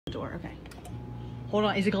Door, okay. Hold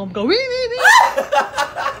on, is it gonna go? Wee, wee, wee?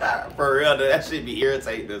 For real, that shit be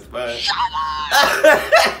irritating as fuck. Shut up!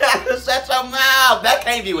 Shut your mouth! That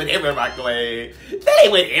can't be with every microwave. That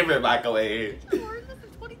ain't with every microwave.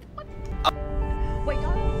 Wait,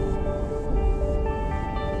 y'all.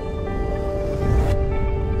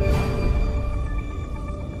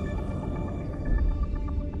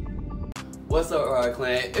 What's up, Royal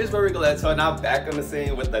Clan? It's Marie Galeto, and I'm back on the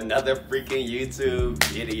scene with another freaking YouTube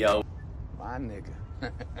video. My nigga.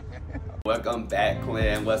 Welcome back,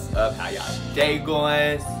 Clan. What's up? How y'all day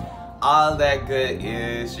going? All that good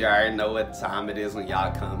is, you already know what time it is when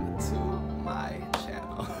y'all come to my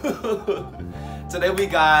channel. Today we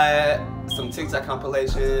got some TikTok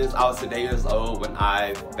compilations. I was today years old when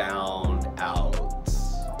I found out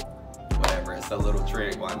whatever. It's a little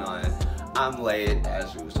trend going on. I'm late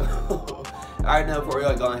as usual. Alright, now before we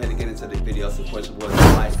go ahead and get into the video, support your boys,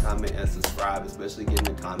 like, comment, and subscribe, especially get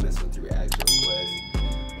in the comments with your reaction requests.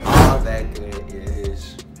 All that good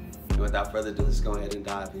is. Without further ado, let's go ahead and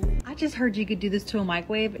dive in. I just heard you could do this to a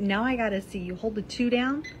microwave. Now I gotta see you hold the 2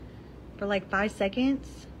 down for like 5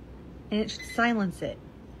 seconds and it should silence it.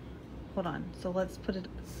 Hold on. So let's put it.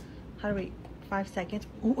 How do we? 5 seconds.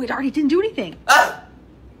 Oh, it already didn't do anything. Ah!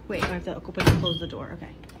 Wait, I have to open and close the door.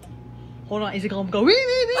 Okay. Hold on. Is it gonna go? Wee,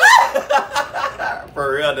 wee, wee?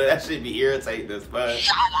 For real, that shit be irritating as fuck.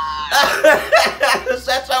 Shut up!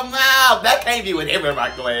 Shut your mouth! That can't be with every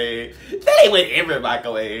microwave. That ain't with every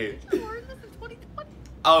microwave.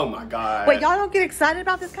 Oh my god. Wait, y'all don't get excited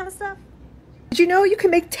about this kind of stuff? Did you know you can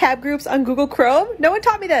make tab groups on Google Chrome? No one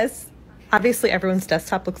taught me this. Obviously, everyone's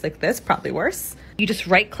desktop looks like this, probably worse. You just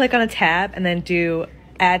right-click on a tab and then do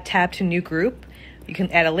Add Tab to New Group. You can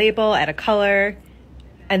add a label, add a color,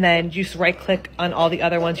 and then you just right-click on all the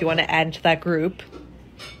other ones you want to add into that group.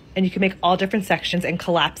 And you can make all different sections and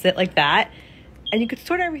collapse it like that. And you could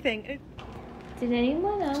sort everything. Did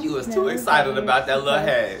anyone else? You was too excited about that little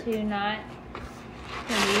head. To not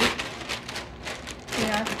delete. You're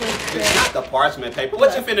not supposed to. It's not the parchment paper.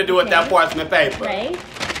 What you finna do with that parchment paper? Right?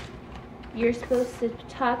 You're supposed to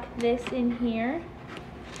tuck this in here.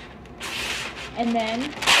 And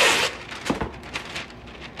then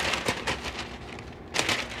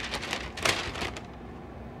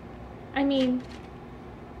I mean,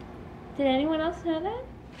 did anyone else know that?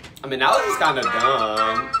 I mean, that was just kind of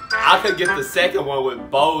dumb. I could get the second one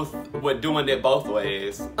with doing it both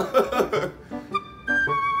ways.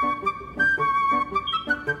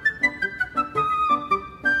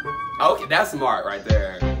 Okay, that's smart right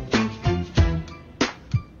there.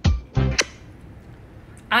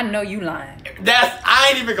 I know you lying. I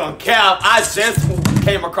ain't even gonna cap. I just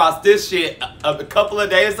came across this shit a couple of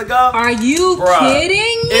days ago. Are you kidding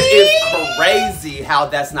me? It is crazy how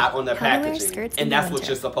that's not on the packaging. Skirts and in that's the what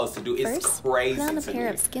winter. you're supposed to do. It's First, crazy put on a to pair me.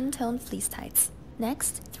 of skin-toned fleece tights.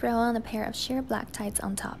 Next, throw on a pair of sheer black tights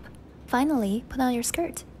on top. Finally, put on your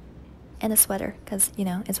skirt. And a sweater, because, you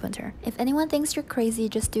know, it's winter. If anyone thinks you're crazy,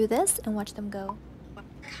 just do this and watch them go.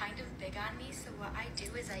 Kind of big on me, so what I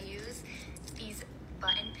do is I use these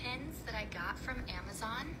button pins that I got from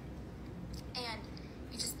Amazon, and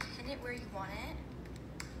you just pin it where you want it,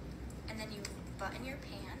 and then you button your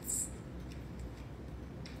pants,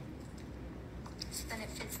 so then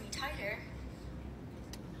it fits me tighter.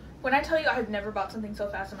 When I tell you I've never bought something so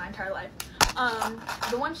fast in my entire life,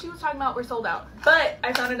 the ones she was talking about were sold out, but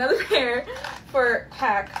I found another pair for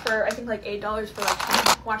pack for I think like $8 for like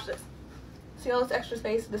 10. Watch this. See all this extra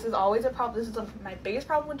space? This is always a problem. This is my biggest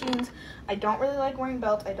problem with jeans. I don't really like wearing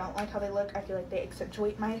belts. I don't like how they look. I feel like they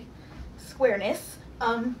accentuate my squareness.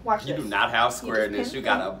 Watch You this. do not have squareness. You pin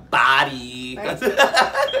got a body.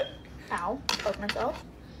 Right? Ow. Poke myself.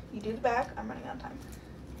 You do the back. I'm running out of time.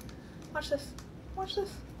 Watch this. Watch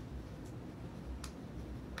this.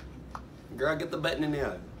 Girl, get the button in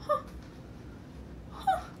there. Huh.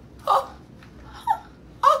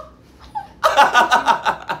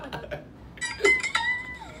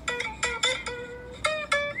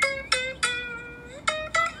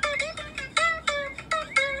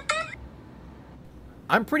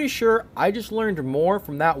 I'm pretty sure I just learned more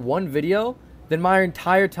from that one video than my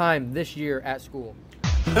entire time this year at school.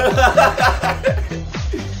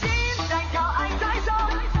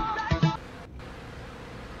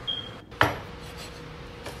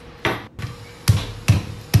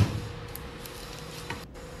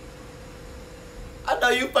 I know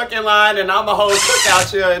you fucking lying, and I'm a whole cook out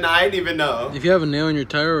here, and I ain't even know. If you have a nail in your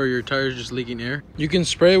tire or your tire is just leaking air, you can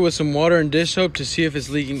spray it with some water and dish soap to see if it's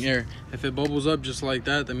leaking air. If it bubbles up just like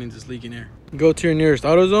that, that means it's leaking air. Go to your nearest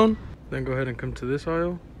AutoZone, then go ahead and come to this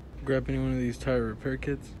aisle. Grab any one of these tire repair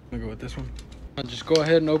kits. I'm gonna go with this one. Just go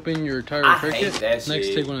ahead and open your tire I repair hate kit. that Next,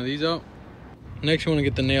 shit. take one of these out. Next, you want to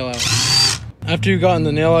get the nail out. After you've gotten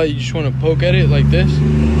the nail out, you just want to poke at it like this.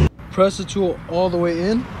 Press the tool all the way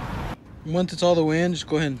in. Once it's all the way in, just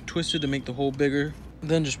go ahead and twist it to make the hole bigger.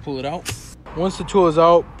 Then just pull it out. Once the tool is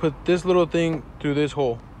out, put this little thing through this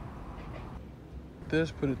hole.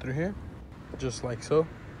 This, put it through here, just like so.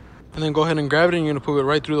 And then go ahead and grab it and you're gonna put it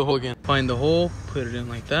right through the hole again. Find the hole, put it in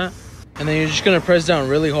like that. And then you're just gonna press down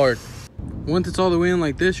really hard. Once it's all the way in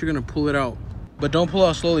like this, you're gonna pull it out. But don't pull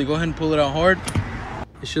out slowly, go ahead and pull it out hard.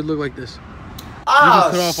 It should look like this. Oh,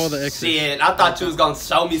 cut off all the excess. shit. I thought you was gonna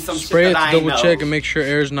show me some Spray shit it that to I ain't double know. check and make sure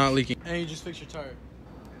air's not leaking. And you just fix your tire.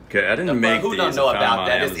 Okay, I didn't make Who these. don't know I found about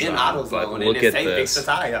them that? on It's in Amazon, but AutoZone and look it at say fix the this.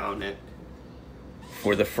 tire on it.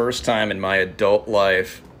 For the first time in my adult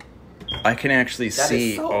life, I can actually That is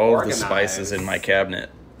see so all organized. the spices in my cabinet.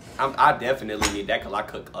 I definitely need that because I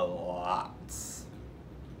cook a lot.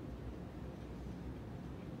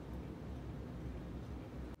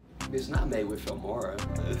 Bitch, not made with Filmora.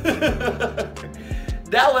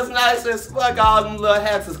 That was nice as fuck. All them little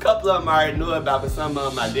hacks, a couple of them I already knew about, but some of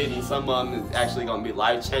them I didn't. Some of them is actually gonna be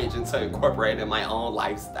life-changing to incorporate in my own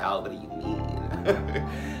lifestyle. What do you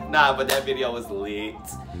mean? Nah, but that video was lit.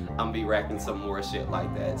 I'm gonna be racking some more shit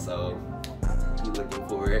like that, so be looking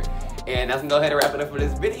for it. And that's gonna go ahead and wrap it up for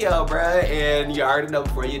this video, bruh. And you already know,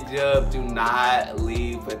 before you jump, do not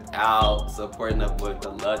leave without supporting up with the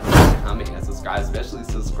love, comment, and subscribe. Especially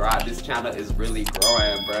subscribe. This channel is really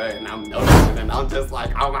growing, bruh. And I'm noticing, and I'm just like,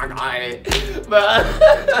 oh my god. But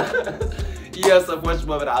yeah, support your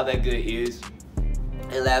boy with all that good is.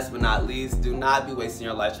 And last but not least, do not be wasting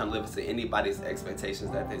your life trying to live up to anybody's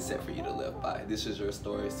expectations that they set for you to live by. This is your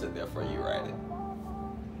story, so therefore you write it.